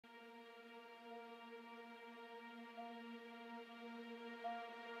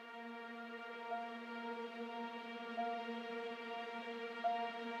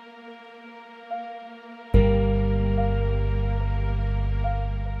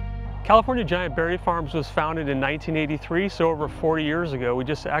California Giant Berry Farms was founded in 1983, so over 40 years ago. We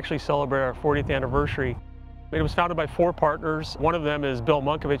just actually celebrated our 40th anniversary. It was founded by 4 partners. One of them is Bill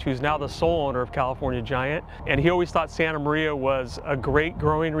Munkovich, who's now the sole owner of California Giant. And he always thought Santa Maria was a great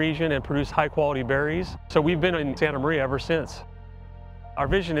growing region and produced high quality berries. So we've been in Santa Maria ever since. Our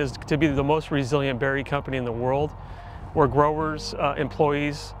vision is to be the most resilient berry company in the world, where growers,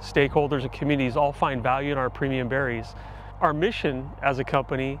 employees, stakeholders, and communities all find value in our premium berries. Our mission as a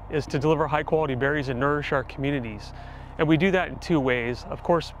company is to deliver high quality berries and nourish our communities. And we do that in 2 ways. Of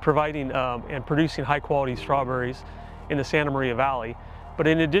course, providing and producing high quality strawberries in the Santa Maria Valley. But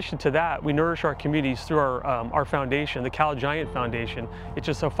in addition to that, we nourish our communities through our foundation, the Cal Giant Foundation. It's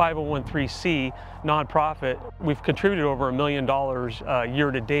just a 501(c) nonprofit. We've contributed over $1 million year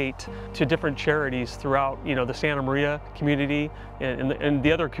to date to different charities throughout, the Santa Maria community and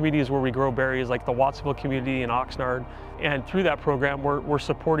the other communities where we grow berries, like the Wattsville community and Oxnard. And through that program, we're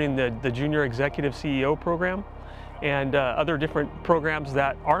supporting the Junior Executive CEO program and other different programs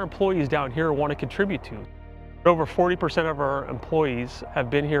that our employees down here want to contribute to. Over 40% of our employees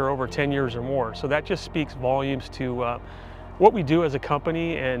have been here over 10 years or more, so that just speaks volumes to what we do as a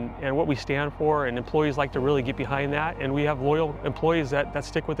company and what we stand for, and employees like to really get behind that, and we have loyal employees that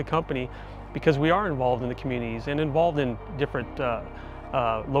stick with the company because we are involved in the communities and involved in different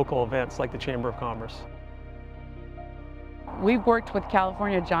local events like the Chamber of Commerce. We've worked with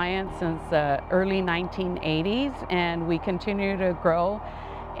California Giant since the early 1980s, and we continue to grow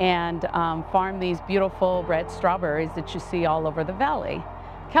and farm these beautiful red strawberries that you see all over the valley.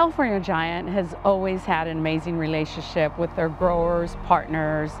 California Giant has always had an amazing relationship with their growers,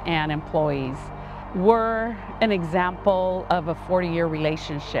 partners, and employees. We're an example of a 40-year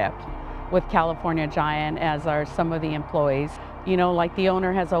relationship with California Giant, as are some of the employees. Like the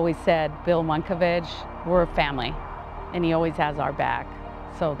owner has always said, Bill Munkovich, we're a family, and he always has our back.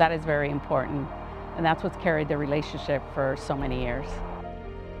 So that is very important, and that's what's carried the relationship for so many years.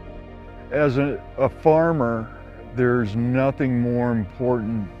 As a farmer, there's nothing more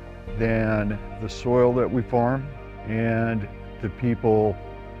important than the soil that we farm and the people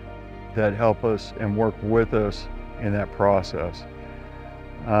that help us and work with us in that process.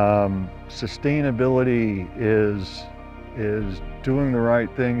 Sustainability is doing the right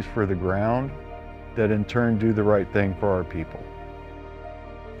things for the ground that in turn do the right thing for our people.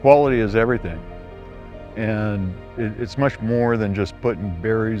 Quality is everything. And it's much more than just putting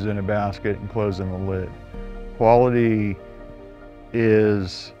berries in a basket and closing the lid. Quality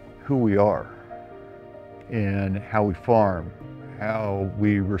is who we are and how we farm, how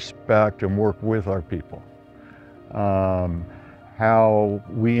we respect and work with our people, how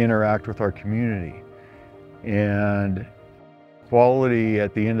we interact with our community. And quality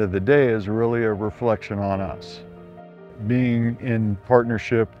at the end of the day is really a reflection on us. Being in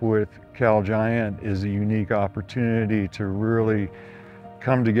partnership with Cal Giant is a unique opportunity to really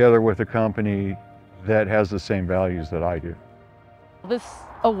come together with a company that has the same values that I do. This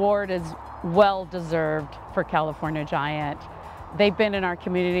award is well deserved for California Giant. They've been in our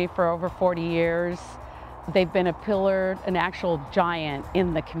community for over 40 years. They've been a pillar, an actual giant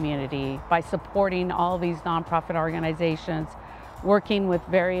in the community by supporting all these nonprofit organizations, working with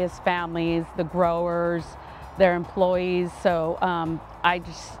various families, the growers, their employees. So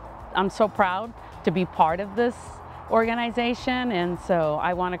I'm so proud to be part of this organization, and so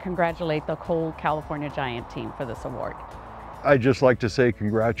I want to congratulate the whole California Giant team for this award. I'd just like to say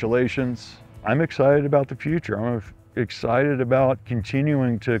congratulations. I'm excited about the future. I'm excited about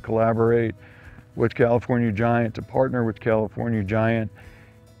continuing to collaborate with California Giant, to partner with California Giant,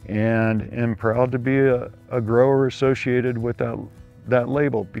 and am proud to be a grower associated with that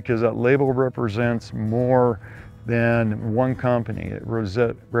label, because that label represents more than one company. It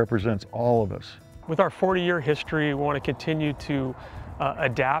represents all of us. With our 40-year history, we want to continue to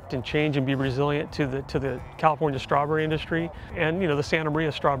adapt and change and be resilient to the California strawberry industry and the Santa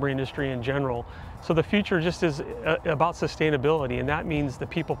Maria strawberry industry in general. So the future just is about sustainability, and that means the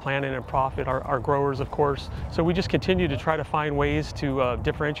people, planet, and profit, our growers, of course. So we just continue to try to find ways to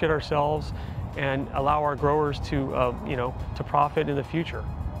differentiate ourselves and allow our growers to profit in the future.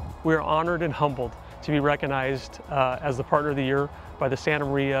 We are honored and humbled to be recognized as the Partner of the Year by the Santa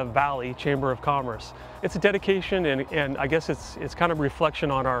Maria Valley Chamber of Commerce. It's a dedication, and I guess it's kind of a reflection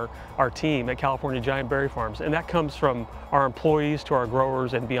on our team at California Giant Berry Farms, and that comes from our employees to our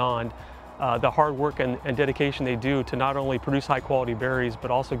growers and beyond. The hard work and dedication they do to not only produce high quality berries,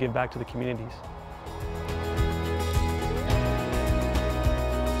 but also give back to the communities.